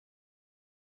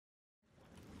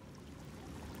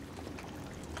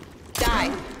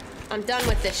I'm done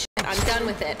with this shit. I'm done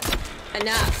with it.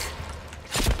 Enough.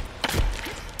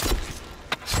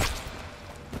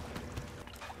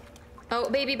 Oh,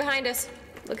 baby behind us.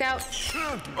 Look out.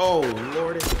 Oh,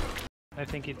 lordy. I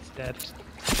think it's dead.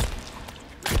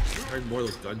 I heard more of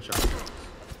those gunshots.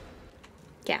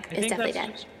 Yeah, it's definitely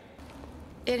dead.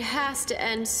 It has to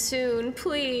end soon,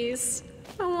 please.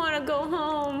 I want to go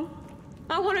home.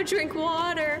 I want to drink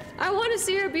water. I want to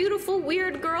see our beautiful,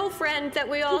 weird girlfriend that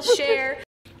we all share.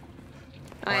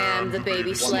 I am the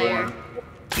baby slayer.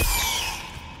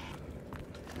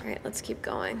 Alright, let's keep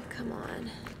going. Come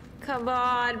on. Come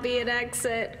on, be an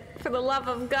exit. For the love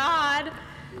of God.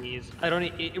 Please. I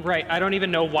don't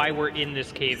even know why we're in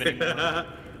this cave anymore.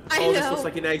 Oh, this looks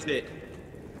like an exit.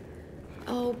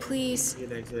 Oh, please.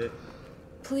 An exit.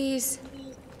 Please.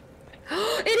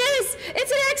 It is!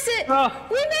 It's an exit! Oh.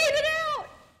 We made it out!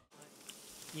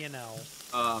 You know.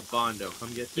 Bondo, come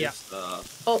get this. Yeah.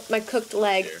 Oh, my cooked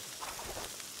leg. Here.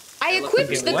 I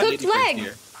equipped the cooked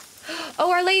leg. Oh,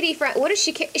 our lady friend. What is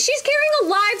she carrying? She's carrying a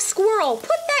live squirrel. Put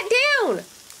that down.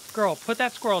 Girl, put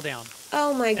that squirrel down.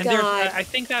 Oh my God. I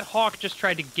think that hawk just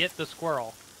tried to get the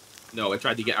squirrel. No, it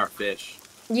tried to get our fish.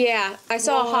 Yeah, I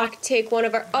saw a hawk take one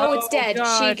of our. Oh, it's dead.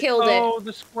 God. She killed it. Oh,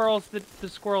 the squirrel's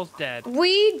dead.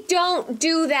 We don't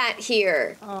do that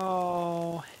here.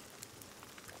 Oh.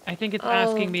 I think it's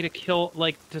asking me to kill,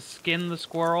 to skin the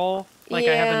squirrel. Like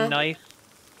I have a knife.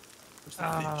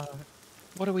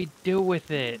 What do we do with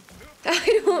it?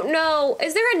 I don't know.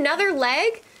 Is there another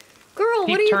leg? Girl,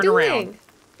 what are you doing? Around.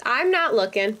 I'm not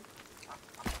looking.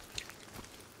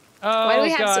 Oh, why do we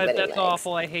have God, so many that's legs?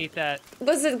 awful. I hate that.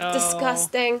 Was it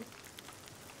disgusting?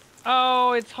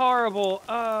 Oh, it's horrible.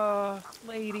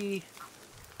 Lady.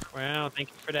 Wow, thank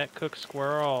you for that cooked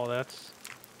squirrel. That's...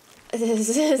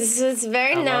 It's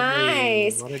very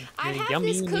nice. I have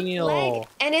this cooked leg,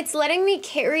 and it's letting me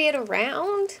carry it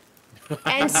around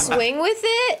and swing with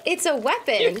it. It's a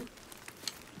weapon.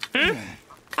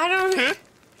 I don't...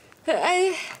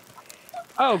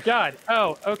 Oh, God.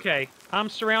 Oh, okay. I'm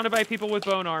surrounded by people with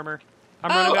bone armor.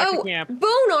 I'm running back to camp.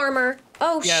 Bone armor.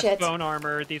 Oh, yes, shit. Bone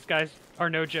armor. These guys are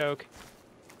no joke.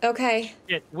 Okay.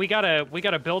 Shit, we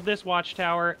gotta build this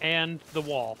watchtower and the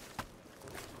wall.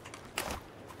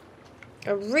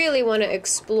 I really want to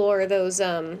explore those,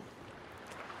 Oh,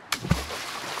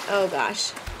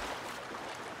 gosh.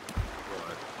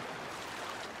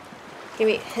 Give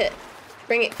me...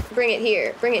 Bring it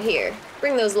here. Bring it here.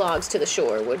 Bring those logs to the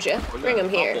shore, would you? Bring them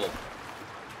here.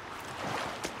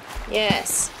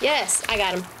 Yes. Yes, I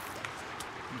got them.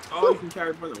 Oh, you can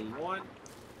carry more than one?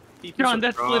 John,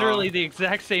 that's literally the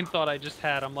exact same thought I just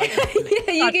had. I'm like...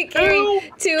 Yeah, you can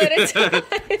carry 2 at a time.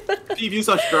 Steve, you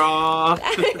so strong.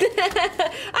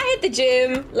 I hit the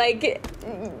gym,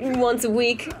 once a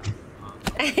week.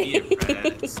 You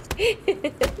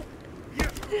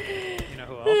know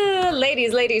who else?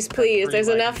 Ladies, please. There's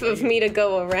enough of me to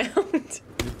go around.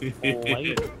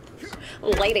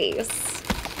 Ladies.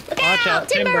 Look Watch out,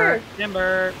 timber!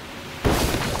 Timber!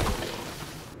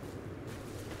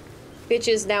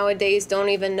 Bitches nowadays don't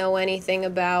even know anything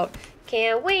about.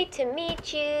 Can't wait to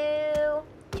meet you.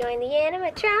 Join the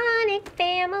animatronic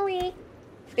family.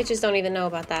 Bitches don't even know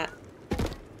about that.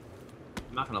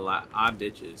 I'm not gonna lie, I'm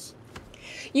bitches.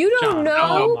 You don't John,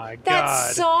 know oh my God.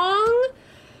 that song?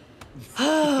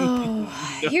 Oh,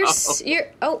 no. You're.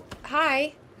 Oh,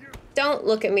 hi. Don't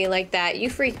look at me like that. You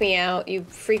freak me out. You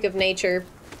freak of nature.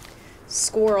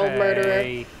 Squirrel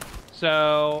murderer.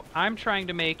 So I'm trying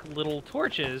to make little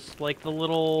torches, like the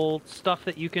little stuff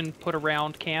that you can put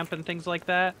around camp and things like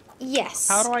that. Yes.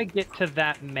 How do I get to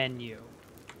that menu?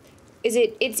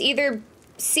 It's either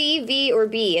C, V, or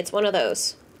B. It's one of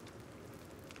those.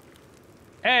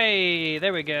 Hey,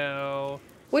 there we go.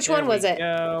 Which one was it?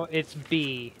 It's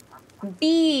B.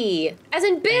 B. As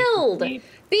in build. B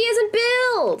as in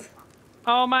build.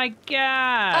 Oh my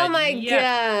God. Oh my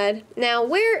God. Now,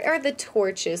 where are the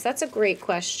torches? That's a great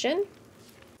question.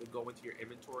 Go into your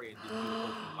inventory and do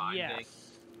combine thing.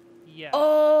 Yes.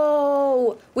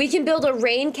 Oh, we can build a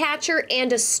rain catcher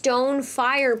and a stone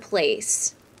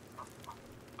fireplace.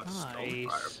 A stone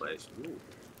fireplace. Ooh.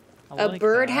 A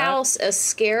birdhouse, a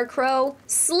scarecrow,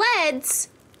 sleds.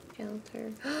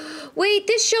 Shelter. Wait,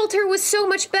 this shelter was so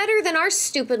much better than our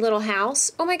stupid little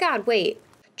house. Oh my God, wait.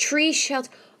 Tree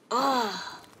shelter.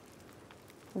 Ah.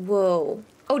 Oh. Whoa.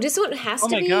 Oh, this one has to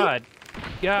be? Oh my God.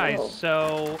 Guys, Whoa.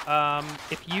 so,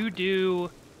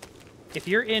 if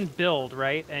you're in build,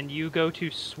 right, and you go to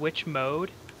switch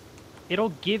mode,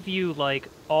 it'll give you,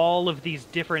 all of these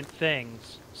different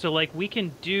things. So, we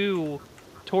can do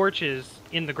torches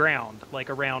in the ground,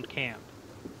 around camp.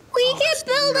 We can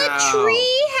build a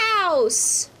tree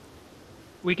house!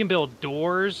 We can build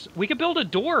doors. We could build a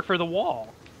door for the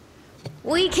wall.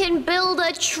 We can build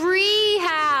a tree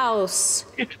house.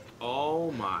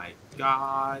 Oh my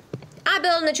god. I'm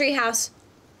building a tree house.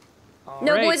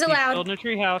 No Alright, boys he's allowed. building a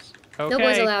tree house. Okay. No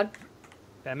boys allowed.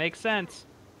 That makes sense.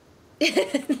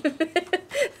 It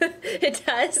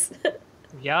does.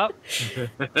 Yep.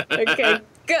 Okay.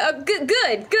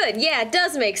 Good. Yeah, it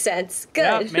does make sense.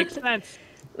 Good. Yep, makes sense.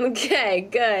 Okay,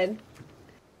 good.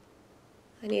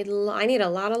 I need a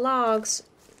lot of logs.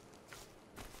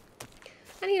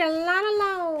 I need a lot of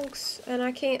logs, and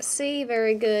I can't see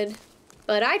very good.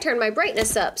 But I turned my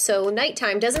brightness up, so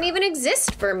nighttime doesn't even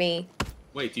exist for me.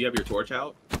 Wait, do you have your torch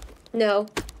out? No.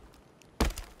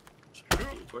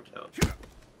 Torch out.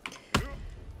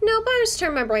 Nope, I just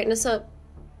turned my brightness up.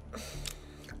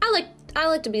 I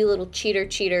like to be a little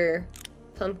cheater,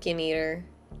 pumpkin eater.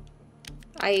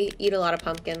 I eat a lot of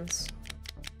pumpkins.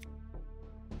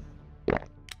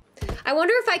 I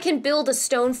wonder if I can build a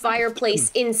stone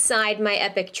fireplace inside my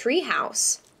epic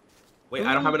treehouse. Wait,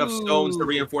 I don't have enough stones to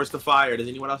reinforce the fire. Does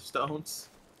anyone have stones?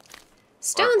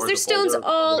 Stones, Or there's stones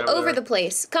all over the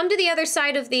place. Come to the other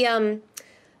side of the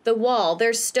wall.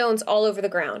 There's stones all over the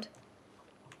ground.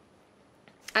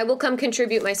 I will come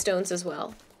contribute my stones as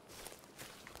well.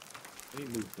 Let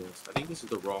me move this. I think this is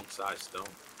the wrong size stone.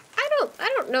 I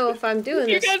don't know if I'm doing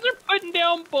You this. guys are putting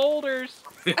down boulders.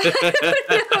 I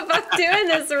don't know if I'm doing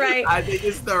this right. I think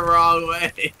it's the wrong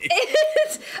way.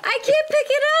 I can't pick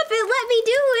it up. It let me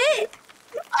do it.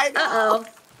 I know. Uh-oh.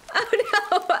 Oh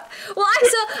no. Well, I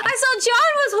saw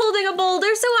John was holding a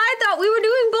boulder, so I thought we were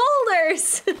doing boulders.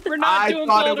 We're not doing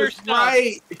thought boulder it was stuff.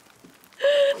 right.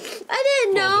 I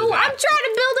didn't know. I'm trying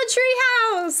to build a tree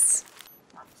house.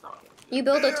 You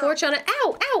build a torch on it.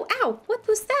 Ow, ow, ow. What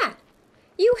was that?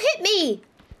 You hit me.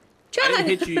 John. I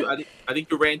didn't hit you. I think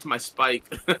you ran into my spike.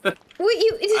 What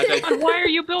you? Why are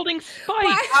you building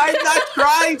spikes? I'm not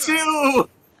trying to.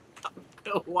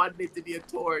 I wanted it to be a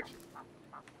torch.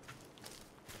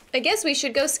 I guess we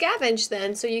should go scavenge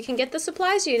then, so you can get the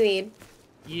supplies you need.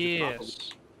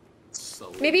 Yes.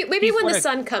 So Maybe when the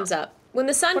sun comes up. When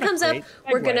the sun comes up,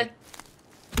 we're gonna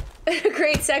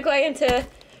great segue into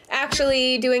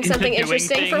actually doing something doing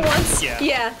interesting for things? once.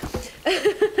 Yeah.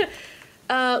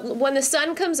 When the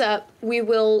sun comes up, we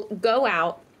will go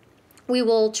out. We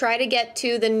will try to get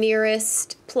to the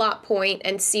nearest plot point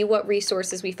and see what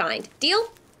resources we find.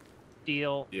 Deal?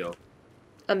 Deal.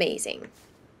 Amazing.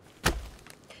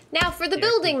 Now for the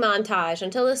building montage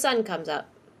until the sun comes up.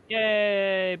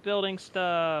 Yay, building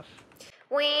stuff.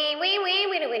 Do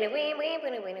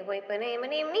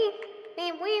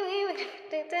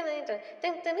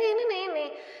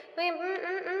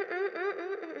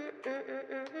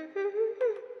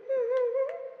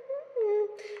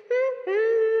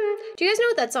you guys know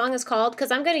what that song is called?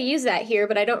 Because I'm going to use that here,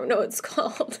 but I don't know what it's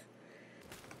called.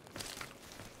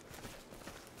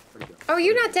 Oh,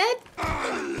 you're not dead?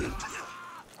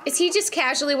 Is he just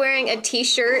casually wearing a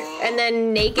t-shirt and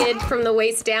then naked from the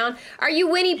waist down? Are you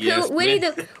Winnie the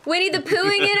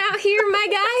Poohing it out here, my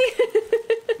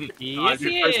guy? Yes,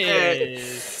 he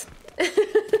is.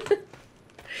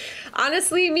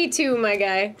 Honestly, me too, my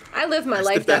guy. I live my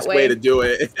life That's that the best way. way to do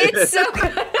it. It's so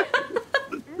good.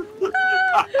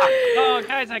 Oh,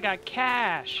 guys, I got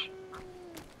cash.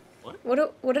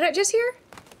 What did I just hear?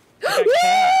 I got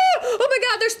cash. Oh my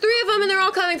god, there's 3 of them and they're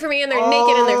all coming for me and they're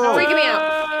naked and they're freaking me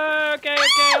out. Okay,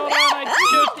 hold on. I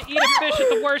chose to eat a fish at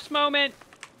the worst moment.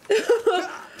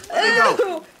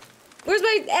 Ew. Where's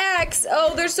my axe?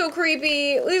 Oh, they're so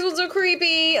creepy. These ones are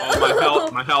creepy. Oh,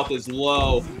 my health is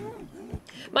low.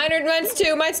 Mine's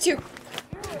 2. Mine's 2.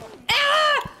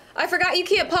 Ah! I forgot you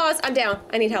can't pause. I'm down.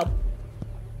 I need help.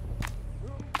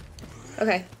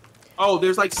 Okay. Oh,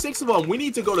 there's like 6 of them. We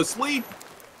need to go to sleep.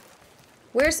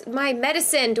 Where's my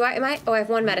medicine? Oh, I have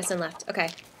 1 medicine left. Okay.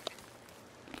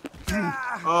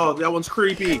 Oh, that one's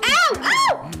creepy. Ow!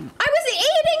 Ow! I was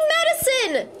eating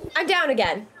medicine! I'm down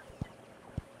again.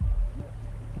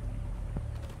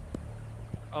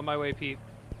 On my way, Pete.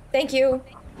 Thank you.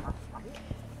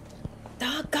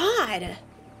 Oh, God.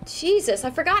 Jesus, I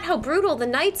forgot how brutal the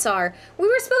nights are. We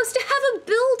were supposed to have a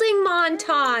building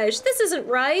montage. This isn't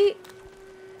right.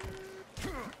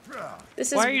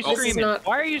 This is, Why are you screaming?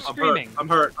 Why are you screaming? I'm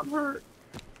hurt.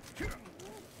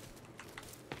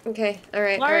 Okay,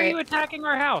 alright, Why are you attacking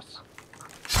our house?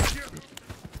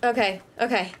 Okay.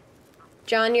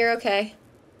 John, you're okay.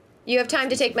 You have time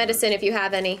to take medicine if you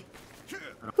have any.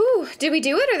 Whew, did we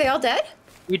do it? Are they all dead?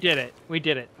 We did it.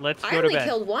 Let's go to bed. I only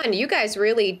killed 1. You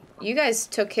guys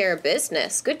took care of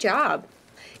business. Good job.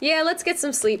 Yeah, let's get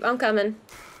some sleep. I'm coming.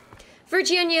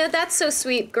 Virginia, that's so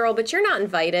sweet, girl, but you're not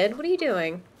invited. What are you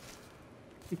doing?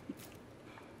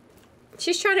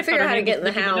 She's trying to figure out how to get in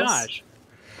the house. Minaj.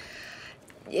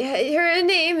 Yeah, her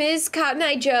name is Cotton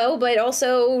Eye Joe, but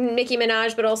also Nicki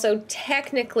Minaj, but also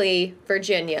technically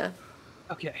Virginia.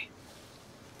 Okay.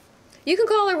 You can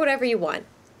call her whatever you want.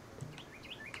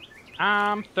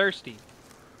 I'm thirsty.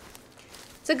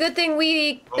 It's a good thing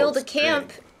we build a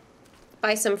camp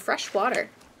by some fresh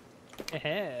water.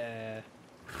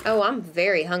 Oh, I'm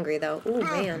very hungry, though. Ooh,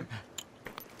 man.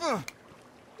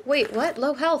 Wait, what?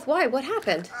 Low health? Why? What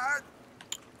happened?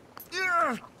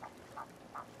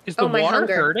 Is the my water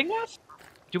hunger. hurting us?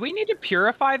 Do we need to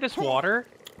purify this water?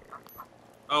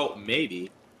 Oh, maybe.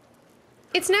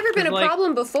 It's never been a like-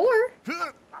 problem before.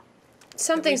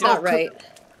 Something's not right.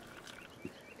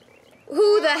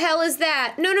 Who the hell is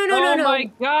that? No. Oh my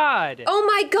god! Oh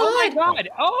my god! Oh my god!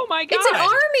 Oh my god! It's an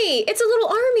army! It's a little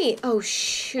army! Oh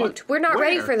shoot. What? We're not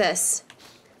ready Where? for this.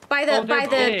 By the they're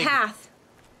big. path.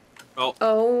 Oh,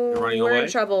 you're running we're away? in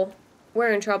trouble.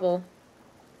 We're in trouble.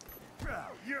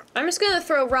 I'm just gonna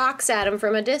throw rocks at him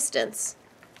from a distance.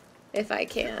 If I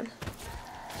can.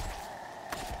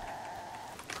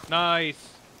 Nice.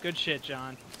 Good shit,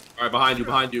 John. Alright,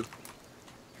 behind you.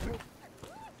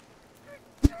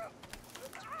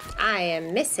 I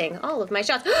am missing all of my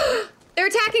shots. They're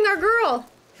attacking our girl!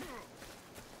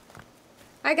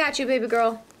 I got you, baby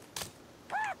girl.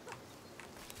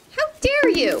 How dare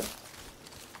you!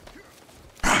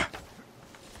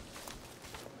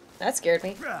 That scared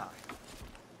me.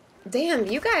 Damn,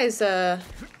 you guys are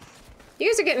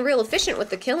getting real efficient with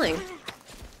the killing.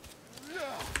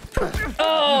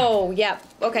 Oh, yep.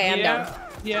 Okay, I'm down.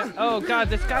 Yeah. Oh god,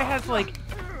 this guy has like,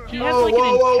 he has Whoa, like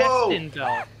whoa, an whoa. intestine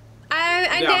belt.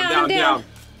 I'm down.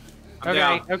 I'm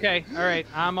down. Okay, alright,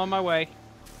 I'm on my way.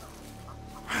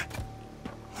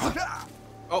 Oh,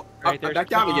 Alright, I'm there's back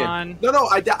down Con. again. No,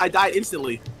 I died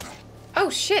instantly. Oh,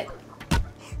 shit.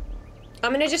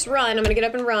 I'm gonna just run. I'm gonna get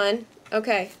up and run.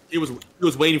 Okay. He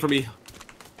was waiting for me.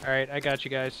 Alright, I got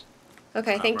you guys.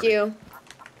 Okay, thank running. you.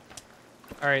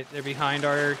 Alright, they're behind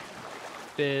our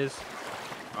biz.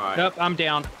 Alright. Nope, I'm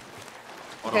down.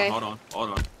 Okay. Hold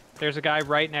on. There's a guy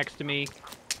right next to me.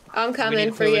 I'm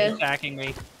coming for Who is you. attacking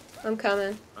me. I'm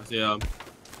coming. I see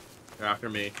they're after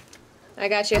me. I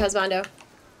got you, husbando.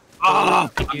 Ah!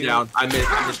 Thank I'm you. down. I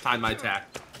mistimed my attack.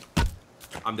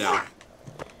 I'm down.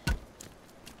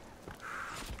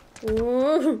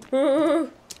 Ooh.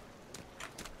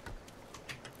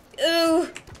 Ooh.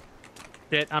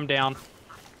 Shit, I'm down.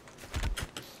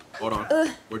 Hold on.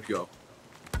 Where'd you go?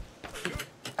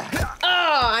 Oh,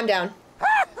 I'm down.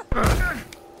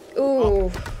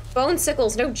 Ooh. Bone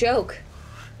sickles, no joke.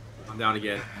 I'm down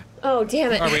again. Oh,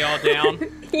 damn it. Are we all down?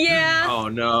 Yeah. Oh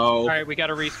no. Alright, we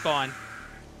gotta respawn.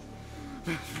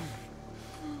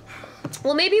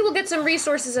 Well, maybe we'll get some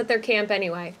resources at their camp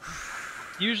anyway.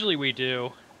 Usually we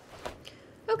do.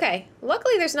 Okay.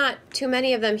 Luckily, there's not too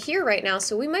many of them here right now,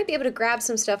 so we might be able to grab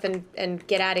some stuff and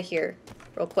get out of here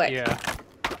real quick. Yeah.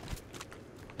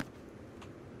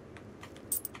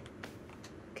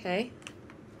 Okay.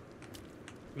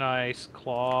 Nice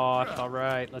cloth.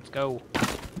 Alright, let's go.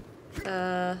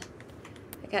 I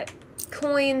got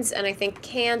coins and I think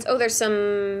cans. Oh, there's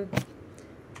some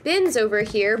bins over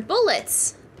here.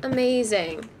 Bullets.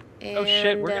 Amazing. And, Oh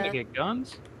shit, we're gonna get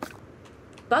guns?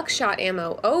 buckshot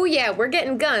ammo. Oh yeah, we're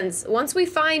getting guns. Once we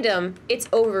find them, it's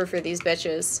over for these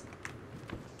bitches.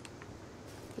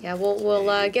 Yeah,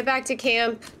 we'll get back to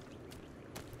camp,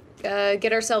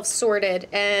 get ourselves sorted,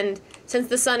 and since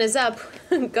the sun is up,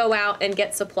 go out and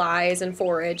get supplies and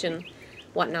forage and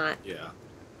whatnot. Yeah.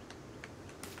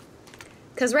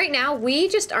 Because right now, we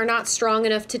just are not strong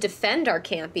enough to defend our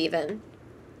camp, even.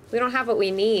 We don't have what we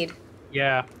need.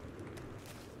 Yeah.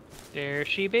 There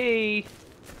she be.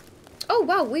 Oh,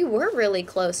 wow, we were really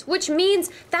close. Which means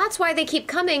that's why they keep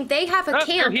coming. They have a Oh, camp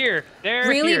they're here. They're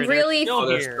really, here. really They're Oh, still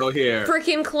they're here. still here.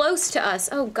 freaking close to us.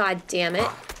 Oh, god damn it.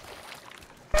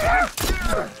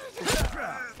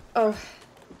 Oh.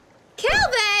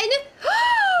 Calvin!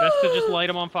 Best to just light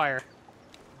them on fire.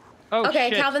 Oh, Okay,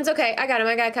 shit. Calvin's okay. I got him.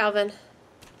 I got Calvin.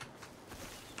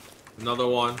 Another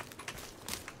one.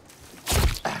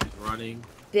 Running.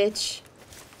 Bitch.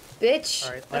 Bitch.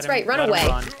 All right, That's let right. him- Run let away. him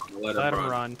run. Let him Let him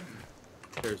run.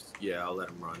 Yeah, I'll let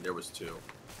him run. There was two.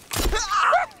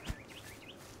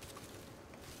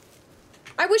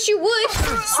 I wish you would,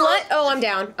 slut. Oh, I'm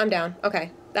down. I'm down. Okay.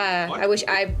 I wish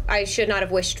I should not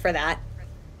have wished for that.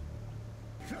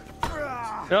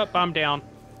 Oh, I'm down.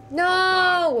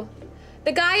 No!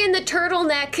 The guy in the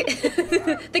turtleneck,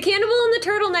 the cannibal in the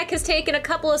turtleneck has taken a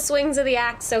couple of swings of the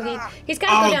axe, so he's got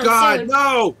to go Oh down god, soon.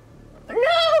 no! No!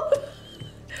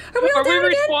 Are we all Are we down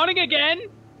again? respawning again?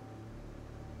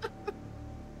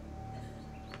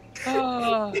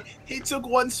 He took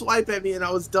one swipe at me and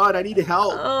I was done. I needed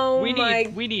help. Oh we my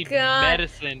need God.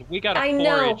 medicine. We gotta I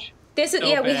know. forage. This is so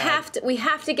yeah. bad. We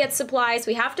have to get supplies.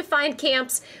 We have to find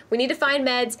camps. We need to find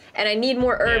meds, and I need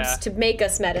more herbs to make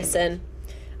us medicine.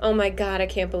 Oh my God, I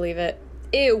can't believe it.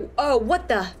 Ew. Oh, what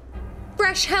the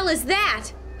fresh hell is that?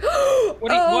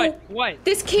 What?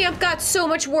 This camp got so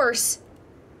much worse.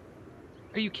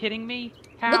 Are you kidding me?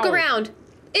 How? Look around.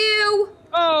 Ew.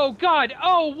 Oh God.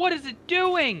 Oh, what is it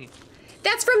doing?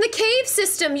 That's from the cave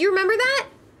system. You remember that?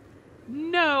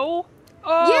 No.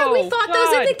 Oh, yeah, we fought God.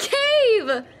 those in the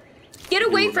cave. Get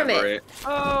away from it.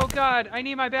 Oh God, I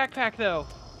need my backpack though.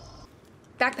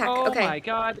 Backpack, oh, okay. Oh my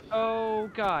God, oh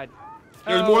God.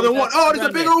 There's more than one. Oh, there's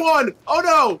a bigger one. Oh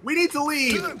no, we need to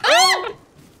leave. Oh!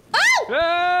 Oh!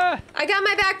 Ah! I got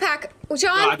my backpack.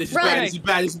 John, God, this is run. bad, this is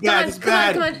bad, this is bad, this is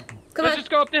bad. Come on. Let's just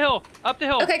go up the hill. Up the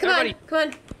hill. Okay, come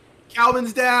on.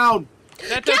 Calvin's down.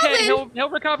 That's Calvin! okay, he'll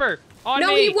recover. On no,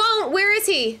 me. he won't. Where is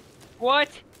he? What?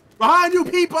 Behind you,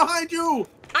 Pete, behind you.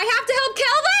 I have to help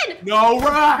Calvin! No,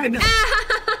 run.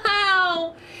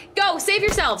 Ow! Go, save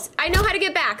yourselves. I know how to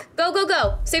get back. Go, go,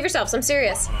 go. Save yourselves, I'm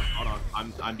serious. Hold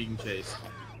on. I'm being chased.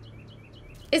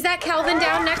 Is that Calvin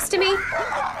down next to me?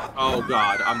 Oh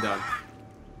God, I'm done.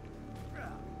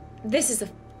 This is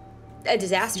a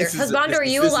disaster. This is Husbando, are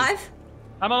you alive?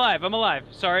 I'm alive.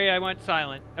 Sorry, I went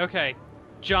silent. Okay.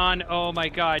 John, oh my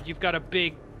God, you've got a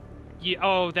big...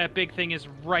 oh, that big thing is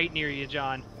right near you,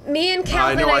 John. Me and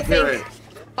Calvin, I think,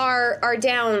 are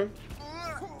down.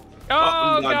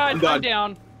 Oh, God, I'm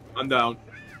down. I'm down.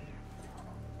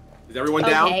 Is everyone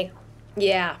down? Okay.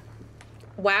 Yeah.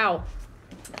 Wow.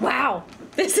 Wow.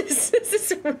 This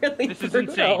is really This is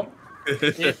brutal. insane.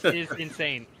 This is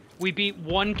insane. We beat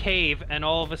one cave, and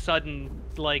all of a sudden,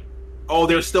 like... Oh,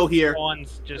 they're still here.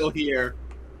 Just... Still here.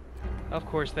 Of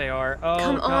course they are. Oh,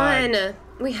 Come God. on.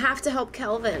 We have to help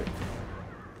Calvin.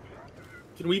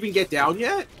 Can we even get down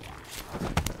yet?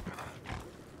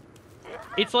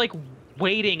 It's like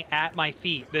waiting at my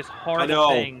feet, this horrible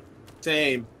thing.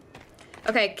 Same.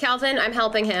 Okay, Calvin, I'm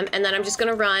helping him, and then I'm just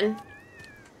gonna run.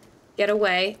 Get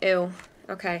away. Ew.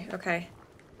 Okay.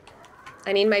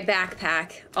 I need my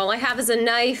backpack. All I have is a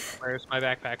knife. Where's my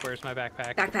backpack?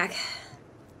 Backpack.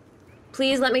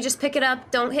 Please let me just pick it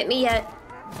up. Don't hit me yet.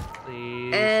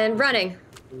 Please. And running.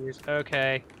 Please.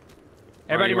 Okay.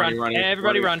 Everybody run.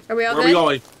 Everybody run. Are we all good? good? Where are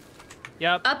we going?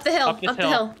 Yep. Up the hill.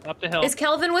 Up the hill. Is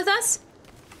Calvin with us?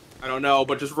 I don't know,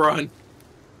 but just run.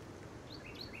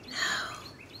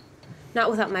 Not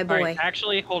without my boy. All right,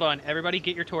 actually, hold on. Everybody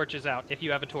get your torches out, if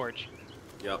you have a torch.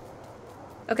 Yep.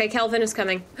 Okay, Calvin is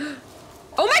coming.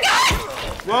 Oh my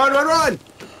God! Run!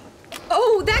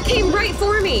 Oh, that came right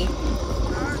for me.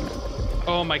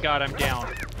 Oh my God, I'm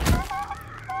down.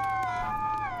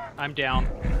 I'm down.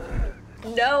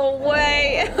 No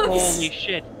way. Holy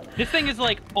shit. This thing is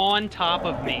like on top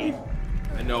of me.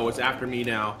 I know, it's after me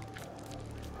now.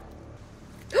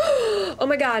 Oh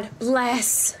my God,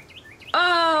 bless.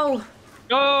 Oh.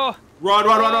 Oh.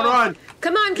 Run.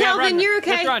 Come on, Calvin, you're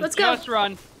okay. Let's go. Let's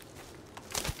run.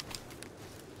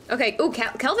 Okay, ooh,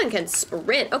 Calvin can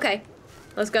sprint. Okay,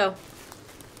 let's go.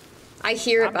 I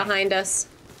hear it behind us.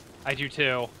 I do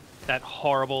too. That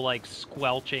horrible, like,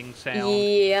 squelching sound.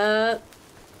 Yeah.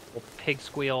 Little pig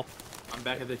squeal. I'm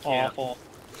back at the camp. Awful.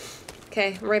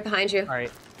 Okay, I'm right behind you. All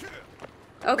right.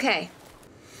 Okay.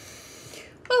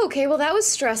 Okay, well that was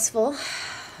stressful.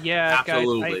 Yeah,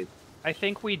 absolutely. Guys, I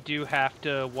think we do have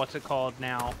to, what's it called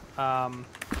now?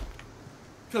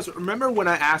 Because remember when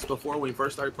I asked before when we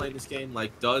first started playing this game,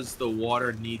 like, does the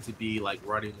water need to be, like,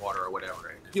 running water or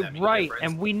whatever? You're right,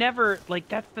 and we never, like,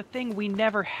 that's the thing, we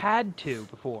never had to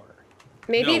before.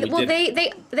 Maybe, no, well, they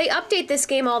update this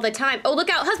game all the time. Oh, look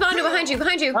out, Husbando,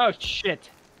 behind you. Oh, shit.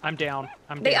 I'm down.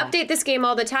 They update this game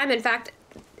all the time. In fact,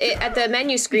 at the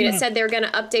menu screen, it said they were going to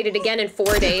update it again in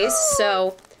 4 days,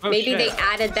 so maybe they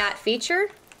added that feature.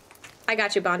 I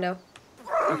got you, Bondo.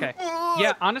 Okay.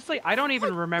 Yeah, honestly, I don't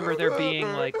even remember there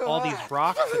being, like, all these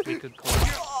rocks that we could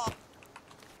collect.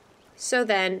 So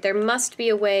then, there must be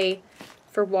a way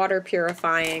for water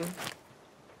purifying.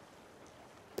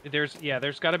 There's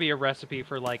got to be a recipe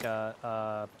for, like,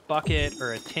 a bucket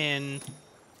or a tin.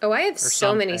 Oh, I have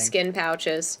so many skin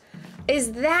pouches.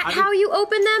 Is that how you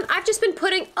open them? I've just been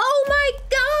putting... Oh my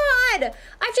God!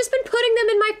 I've just been putting them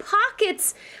in my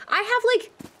pockets. I have,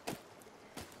 like...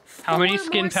 How many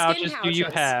skin pouches do you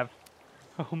have?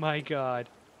 Oh my God.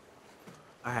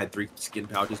 I had 3 skin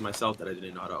pouches myself that I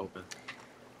didn't know how to open.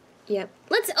 Yep.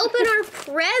 Let's open our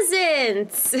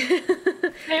presents!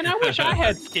 Man, I wish I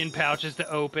had skin pouches to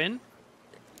open.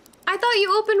 I thought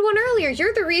you opened one earlier.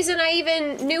 You're the reason I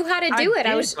even knew how to do it.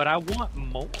 But I want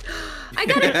more. I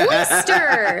got an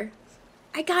oyster.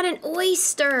 I got an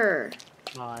oyster.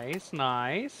 Nice,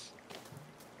 nice.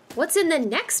 What's in the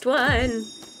next one?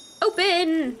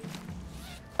 Open.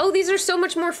 Oh, these are so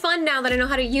much more fun now that I know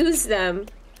how to use them.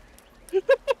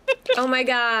 Oh my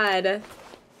god.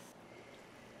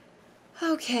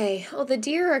 Okay. Oh, the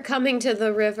deer are coming to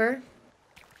the river.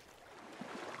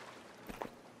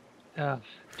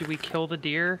 Do we kill the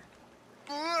deer?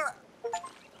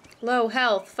 Low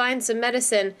health. Find some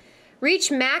medicine. Reach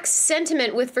max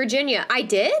sentiment with Virginia. I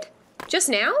did? Just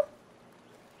now?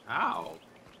 Ow.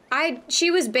 She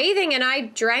was bathing and I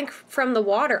drank from the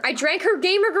water. I drank her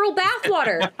gamer girl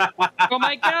bathwater. Oh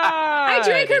my god! I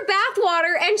drank her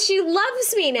bathwater and she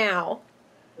loves me now.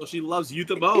 Well, she loves you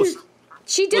the most.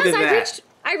 She does. Look at that.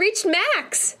 I reached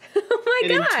max. Oh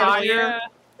my god.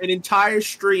 An entire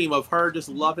stream of her just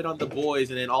loving on the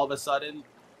boys, and then all of a sudden,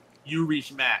 you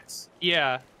reach max.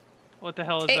 Yeah. What the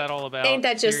hell is that all about? Ain't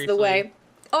that just Seriously? the way?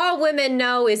 All women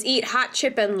know is eat hot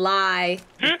chip and lie.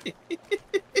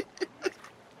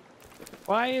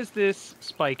 Why is this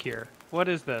spike here? What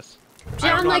is this?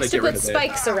 John likes to put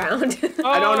spikes around. Oh,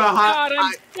 I don't know how. God,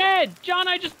 I'm dead! John,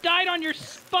 I just died on your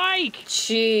spike!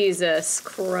 Jesus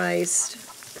Christ.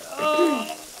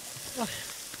 Oh.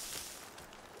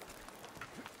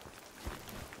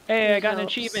 Hey, I got an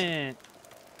achievement.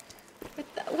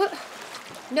 What?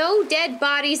 No dead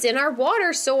bodies in our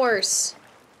water source.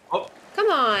 Oh. Come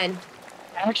on.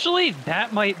 Actually,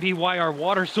 that might be why our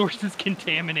water source is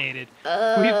contaminated.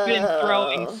 We've been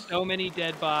throwing so many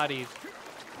dead bodies.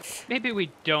 Maybe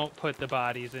we don't put the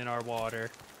bodies in our water.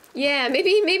 Yeah,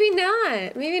 maybe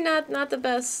not. Maybe not the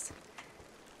best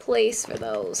place for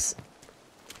those.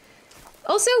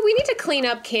 Also, we need to clean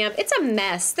up camp. It's a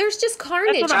mess. There's just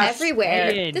carnage everywhere.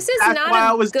 Saying. This is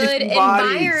not a good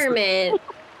environment.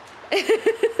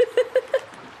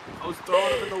 I was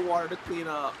throwing them in the water to clean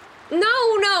up. No.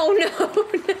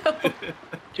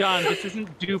 John, this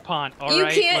isn't DuPont, all You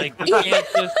right? can't- Like, you can't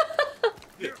just...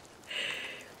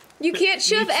 You can't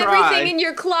shove everything in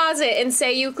your closet and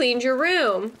say you cleaned your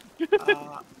room.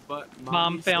 But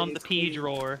Mom found the pee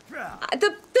drawer.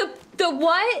 The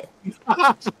what?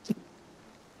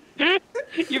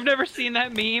 You've never seen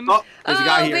that meme? Oh, there's a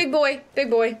guy here. Big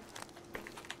boy.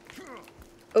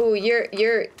 Oh, you're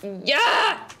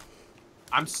yeah!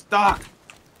 I'm stuck.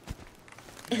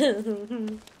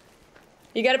 You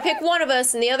gotta pick one of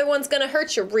us, and the other one's gonna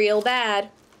hurt you real bad.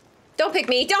 Don't pick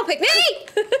me! Don't pick me!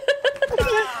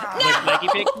 No! Mikey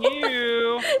picked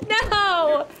you.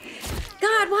 No!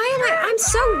 God, why am I'm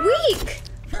so weak?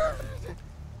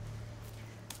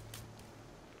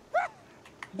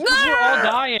 We're all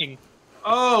dying.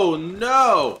 Oh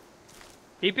no!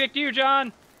 He picked you,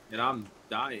 John. And I'm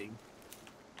dying.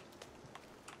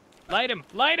 Light him!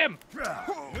 Light him!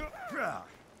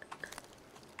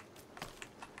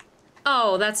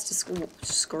 Oh, that's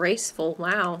disgraceful.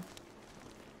 Wow.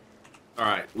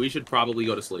 Alright, we should probably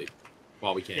go to sleep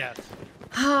while we can. Yes.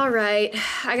 All right,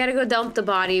 I gotta go dump the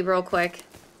body real quick.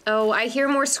 Oh, I hear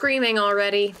more screaming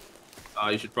already.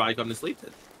 You should probably come to sleep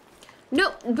then.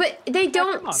 No, but they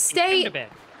don't Come on, stay. go to bed.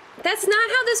 That's not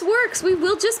how this works. We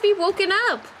will just be woken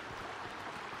up.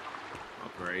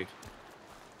 Oh, great.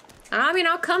 I mean,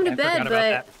 I'll come to I bed, forgot but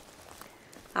about that.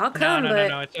 I'll come,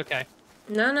 No, it's okay.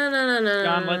 No.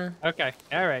 John, okay.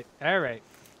 All right.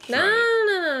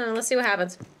 No. Let's see what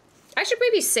happens. I should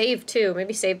maybe save too.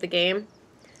 Maybe save the game.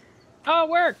 Oh, it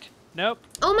worked. Nope.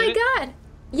 Oh my Did it? god.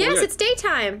 Yes, good. it's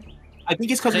daytime. I think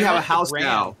it's because we They have a must have house ran.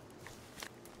 now.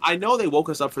 I know they woke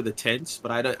us up for the tents, but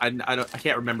I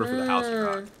can't remember for the house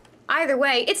or not. Either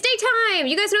way, it's daytime.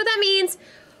 You guys know what that means?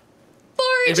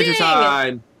 Foraging. Adventure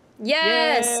time.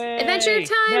 Yes. Yay! Adventure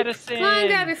time. Medicine. Come on,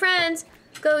 grab your friends.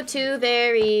 Go to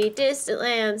very distant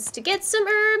lands to get some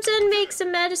herbs and make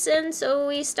some medicine so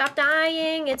we stop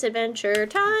dying. It's adventure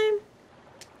time.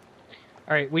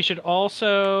 All right. We should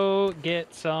also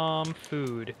get some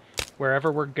food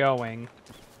wherever we're going.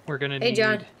 We're gonna need.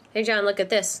 Hey, John, look at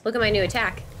this. Look at my new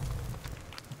attack.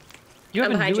 You have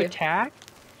I'm a behind new you. attack?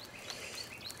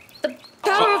 The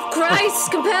power of Christ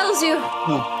compels you.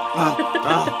 Oh,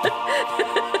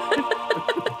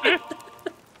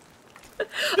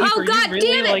 Are you God really,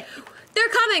 damn it. like- They're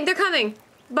coming.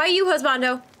 By you,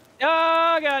 husbando.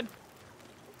 Oh God!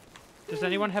 Does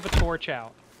anyone have a torch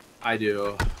out? I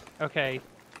do. Okay,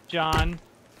 John.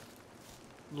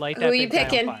 Light that Who you big guy on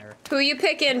picking? fire. Who you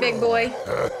picking, big boy?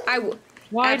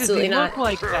 Why Absolutely does he not. look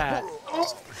like that?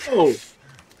 Oh.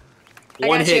 I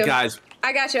One got hit, you. guys.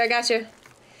 I got you.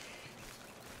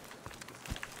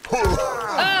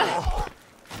 Ugh.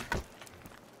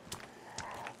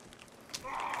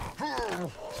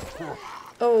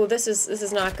 Oh, this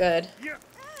is not good.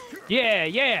 Yeah,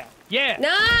 yeah, yeah.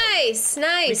 Nice,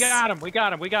 nice. We got him. We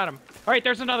got him. We got him. All right,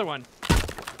 there's another one.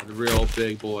 The real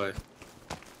big boy.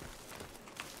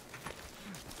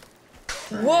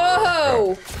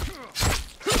 Whoa!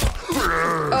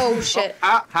 Oh shit!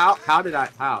 How did I?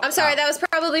 How? I'm sorry. That was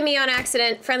probably me on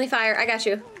accident. Friendly fire. I got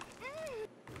you.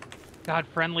 God,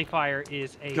 friendly fire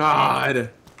is a. God.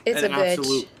 It's a bitch.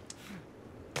 Absolute...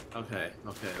 Okay.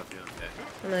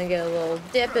 I'm gonna get a little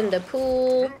dip in the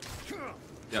pool.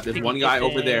 Yeah, there's one guy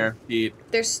over there, Pete.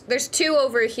 There's two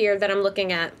over here that I'm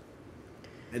looking at.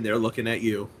 And they're looking at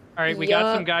you. All right, we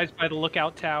got some guys by the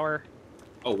lookout tower.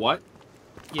 Oh, what?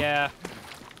 Yeah.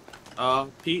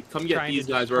 Pete, come get these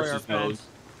guys versus those.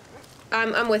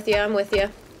 I'm with you. I'm with you.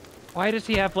 Why does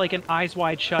he have like an eyes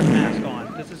wide shut mask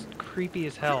on? This is creepy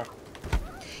as hell.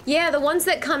 Yeah, the ones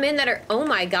that come in that are. Oh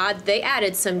my God, they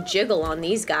added some jiggle on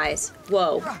these guys.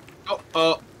 Whoa.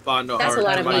 Oh, no. That's a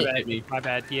lot of meat. My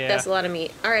bad. Yeah. That's a lot of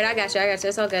meat. All right, I got you.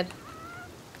 It's all good.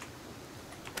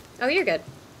 Oh, you're good.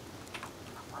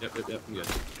 Yep, I'm good.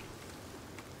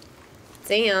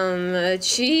 Damn,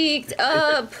 cheeked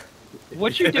up.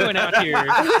 What you doing out here?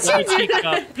 What you doing?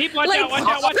 Up? Peep, watch out, Peep,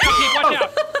 watch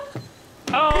out.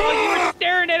 Oh, you were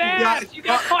staring at ass. You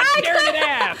got caught staring at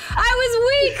ass. I was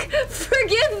weak.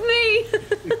 Forgive me.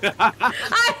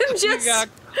 I'm just. You got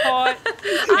caught.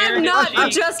 I'm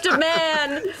not just a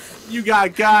man. You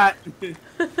got.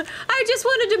 I just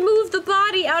wanted to move the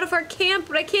body out of our camp,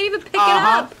 but I can't even pick it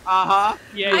up.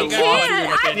 Yeah, I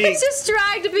can't. I was just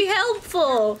trying to be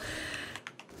helpful.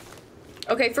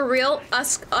 Okay, for real,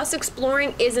 us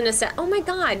exploring isn't a set. Oh my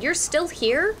God, you're still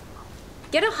here?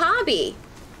 Get a hobby.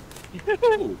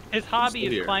 His hobby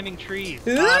is climbing trees.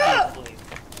 Ah! Obviously.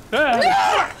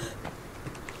 Ah!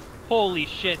 Holy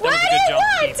shit, that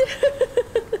was a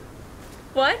good jump.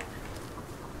 What?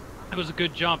 That was a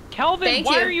good jump. Kelvin, Thank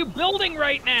why you. are you building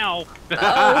right now?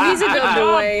 Oh, he's a good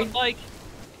boy. Like,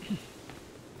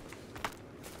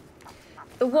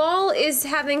 the wall is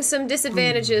having some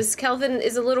disadvantages. Kelvin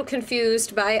is a little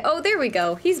confused by. Oh, there we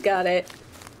go. He's got it.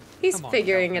 He's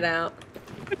figuring it out.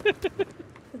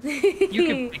 you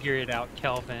can figure it out,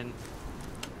 Kelvin.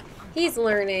 He's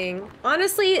learning.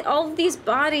 Honestly, all of these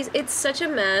bodies, it's such a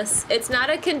mess. It's not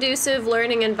a conducive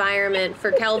learning environment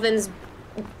for Kelvin's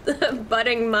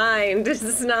budding mind.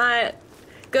 It's not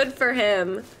good for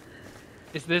him.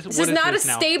 This is not a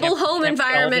stable home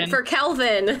environment for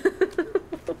Kelvin.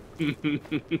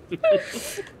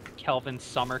 Kelvin's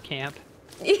summer camp.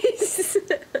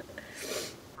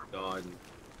 Done.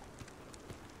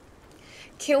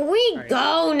 Can we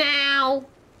go now?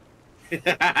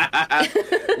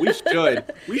 We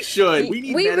should. We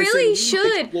need medicine. Really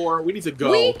should. Explore. We need to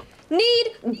go. We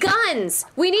need guns.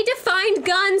 We need to find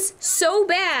guns so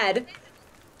bad.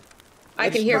 I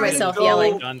can hear myself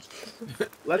yelling.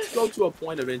 Let's go to a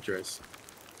point of interest.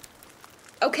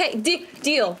 Okay,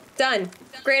 deal. Done.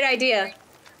 Great idea.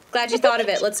 Glad you thought of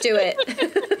it. Let's do it.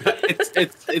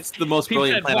 it's the most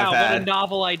brilliant plan I've had. What a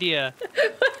novel idea.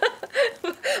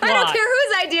 I don't care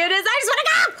whose idea it is. I just want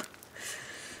to go.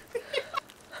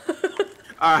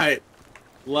 All right,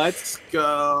 let's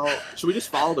go. Should we just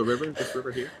follow the river? This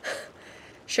river here?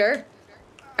 Sure.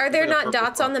 Are there not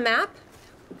dots on the map?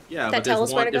 Yeah, that but tell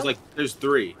us where to go? There's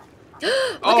three.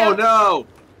 Oh no!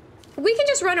 We can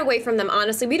just run away from them.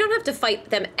 Honestly, we don't have to fight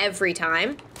them every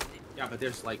time. Yeah, but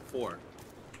there's like four.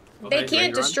 Okay, they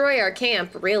can't destroy our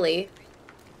camp, really.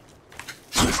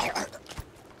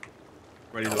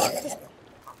 Ready to run?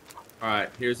 All right,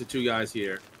 here's the two guys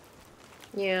here.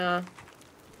 Yeah.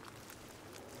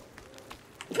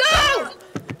 No!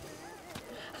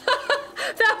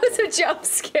 That was a jump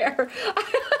scare.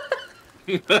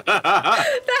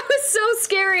 That was so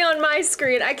scary on my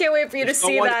screen. I can't wait for you to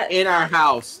see that. In our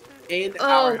house.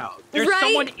 Our house. There's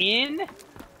someone in?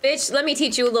 Bitch, let me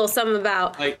teach you a little something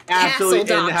about like castle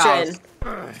doctrine.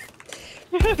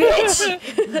 Bitch.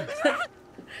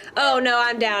 Oh no,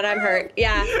 I'm down. I'm hurt.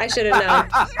 Yeah, I should have known.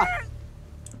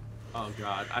 Oh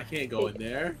god, I can't go in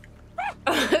there.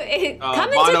 Come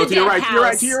into the death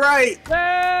house. To your right.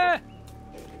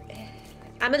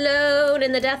 I'm alone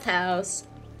in the death house.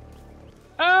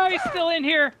 Oh, he's still in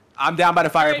here. I'm down by the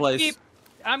fireplace.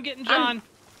 I'm getting John.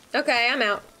 Okay, I'm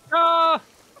out. Oh.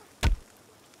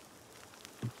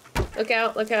 Look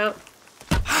out, look out.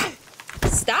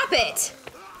 Stop it!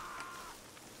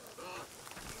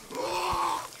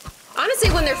 Honestly,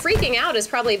 when they're freaking out is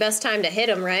probably best time to hit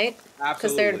them, right?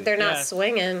 Absolutely. Because they're not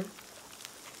swinging.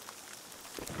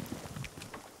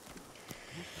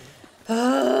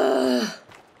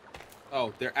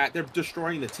 Oh, they're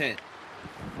destroying the tent.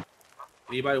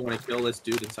 Anybody want to kill this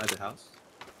dude inside the house?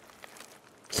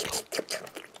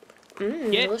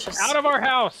 Get delicious. out of our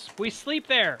house. We sleep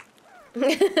there.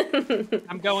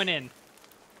 I'm going in.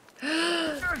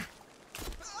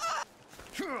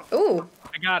 Ooh.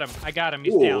 I got him.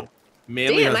 He's Ooh. down.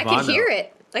 Manly Damn, I can husbando. hear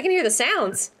it. I can hear the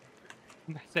sounds.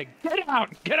 I said, get out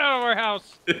of our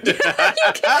house.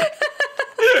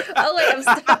 Oh wait, I'm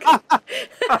stuck.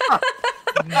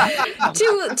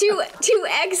 to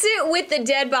exit with the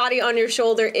dead body on your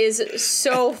shoulder is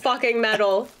so fucking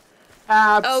metal.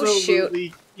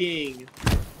 Absolutely king.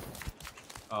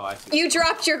 Oh, I see. You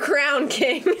dropped your crown,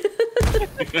 King.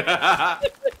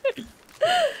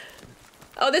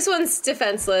 Oh, this one's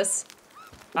defenseless.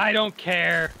 I don't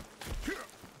care.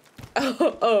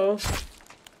 Oh.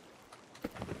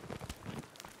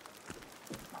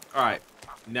 All right,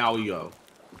 now we go.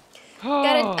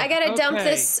 I gotta dump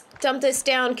Okay. this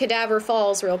down Cadaver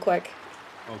Falls real quick.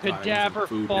 Oh, God, I need some Cadaver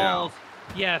food Falls.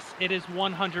 Yes, it is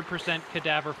 100%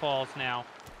 Cadaver Falls now.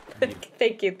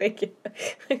 Thank you.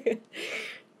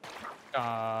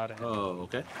 God. Oh,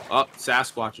 okay. Oh,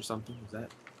 Sasquatch or something. Is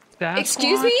that?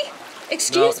 Excuse me?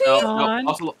 Excuse me?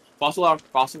 No. False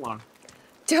alarm.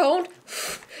 Don't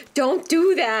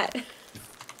do that.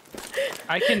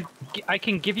 I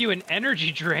can give you an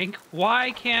energy drink.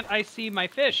 Why can't I see my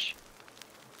fish?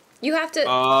 You have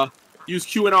to. Use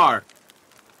Q and R.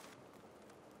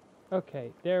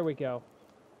 Okay, there we go.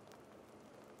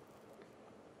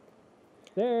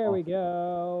 There we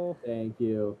go. Thank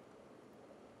you.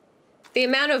 The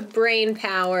amount of brain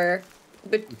power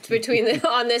between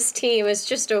on this team is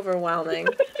just overwhelming.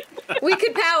 We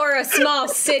could power a small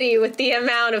city with the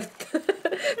amount of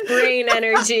brain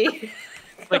energy.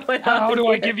 Like, how do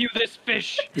I give you this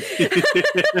fish?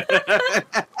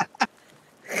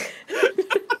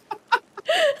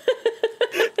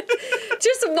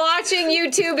 Just watching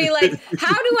you two be like,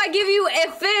 how do I give you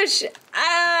a fish?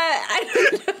 I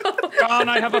don't know. Oh, John,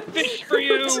 I have a fish for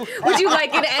you. Would you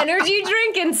like an energy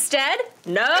drink instead?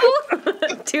 No?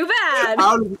 Too bad.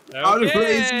 I'll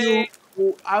raise you.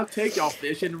 Well, I'll take y'all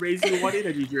fish and raise you one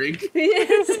energy drink.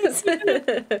 Yes.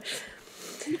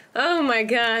 Oh my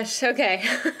gosh. Okay.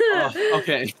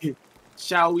 Okay.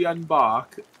 Shall we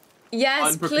embark?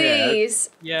 Yes, Unprepared. please.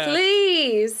 Yes.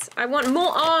 Please. I want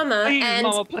more armor Please, and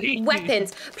Mama, please.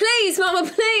 weapons. Please,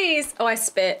 Mama, please. Oh, I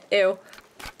spit. Ew.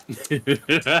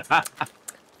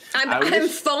 I'm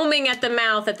foaming at the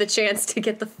mouth at the chance to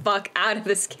get the fuck out of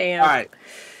this camp. All right.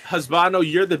 Husbando,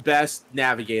 you're the best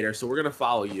navigator, so we're going to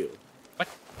follow you. What?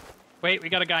 Wait, we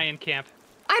got a guy in camp.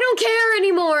 I don't care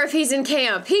anymore if he's in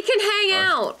camp. He can hang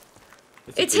out.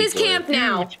 It's his camp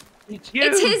now. It's huge.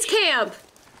 It's his camp.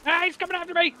 Ah, he's coming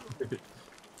after me.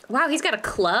 Wow, he's got a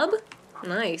club?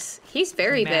 Nice. He's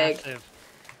very big. Massive.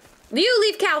 You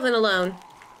leave Calvin alone.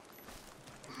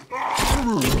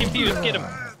 He's confused. Get him.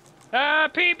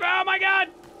 Peepo! Oh my God!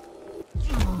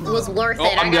 It was worth Oh,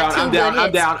 it. I got two good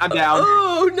hits. I'm down.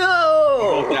 Oh no!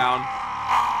 Both down.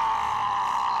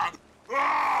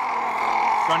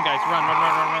 Run, guys!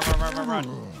 Run!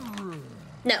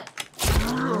 No.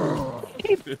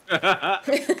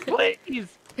 Please!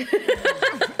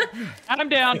 I'm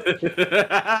down.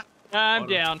 I'm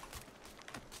down.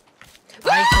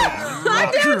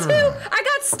 I'm down too! I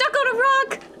got stuck on a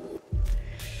rock!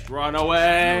 Run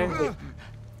away.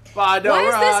 Bado, Why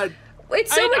is run. this?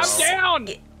 It's so much. I'm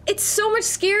down! It's so much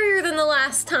scarier than the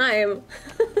last time.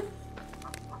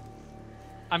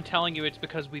 I'm telling you, it's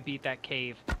because we beat that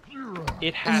cave.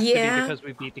 It has to be because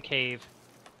we beat the cave.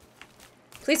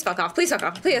 Please fuck off. Please fuck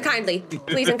off. Please, kindly.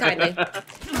 Please and kindly. Kindly.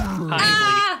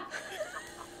 Ah!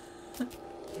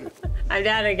 I'm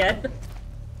down again.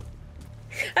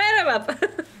 And I'm up.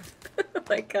 Oh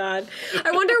my god.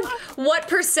 I wonder what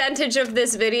percentage of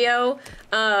this video,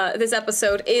 this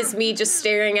episode, is me just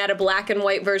staring at a black and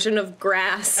white version of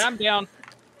grass. I'm down.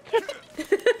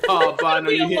 Oh, Bono,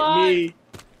 you hit me.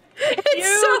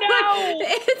 It's so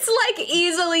much, it's like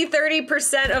easily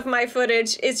 30% of my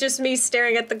footage is just me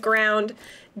staring at the ground.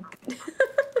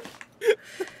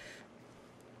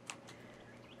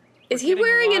 Is he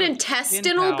wearing an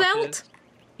intestinal belt?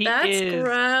 That's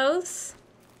gross.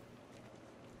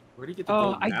 Where do you get the Oh,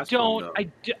 gold I mask don't. from,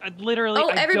 I literally. Oh,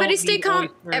 I everybody don't stay need calm.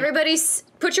 oysters. Everybody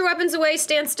put your weapons away,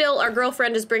 stand still. Our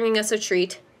girlfriend is bringing us a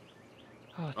treat.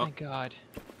 Oh, thank God.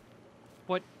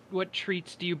 What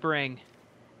treats do you bring?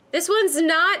 This one's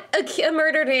not a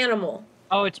murdered animal.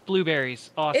 Oh, it's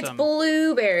blueberries. Awesome. It's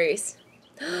blueberries.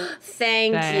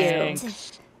 Thank you.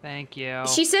 Thank you.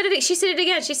 She said it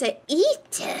again. She said,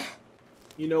 eat.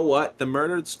 You know what? The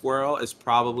murdered squirrel is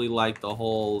probably like the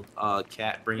whole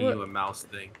cat bringing you a mouse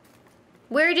thing.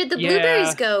 Where did the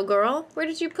blueberries go, girl? Where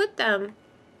did you put them?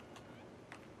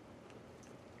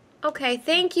 Okay,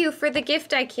 thank you for the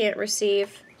gift I can't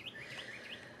receive.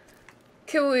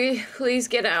 Can we please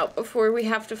get out before we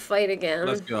have to fight again?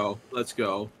 Let's go. Let's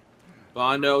go.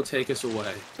 Bondo, take us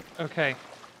away. Okay.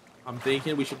 I'm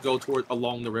thinking we should go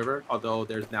along the river, although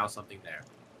there's now something there.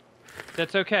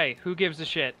 That's okay. Who gives a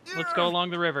shit? Let's go along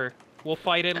the river. We'll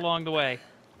fight it along the way.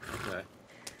 Okay.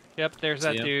 Yep, there's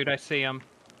that dude. I see him.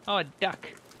 Oh, a duck.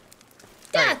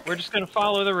 Duck! Alright, we're just gonna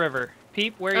follow the river.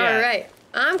 Peep, where you at? Alright,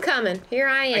 I'm coming. Here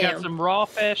I am. I got some raw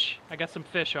fish. I got some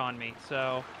fish on me,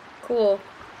 so... Cool.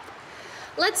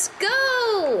 Let's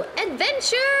go!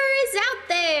 Adventure is out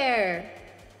there!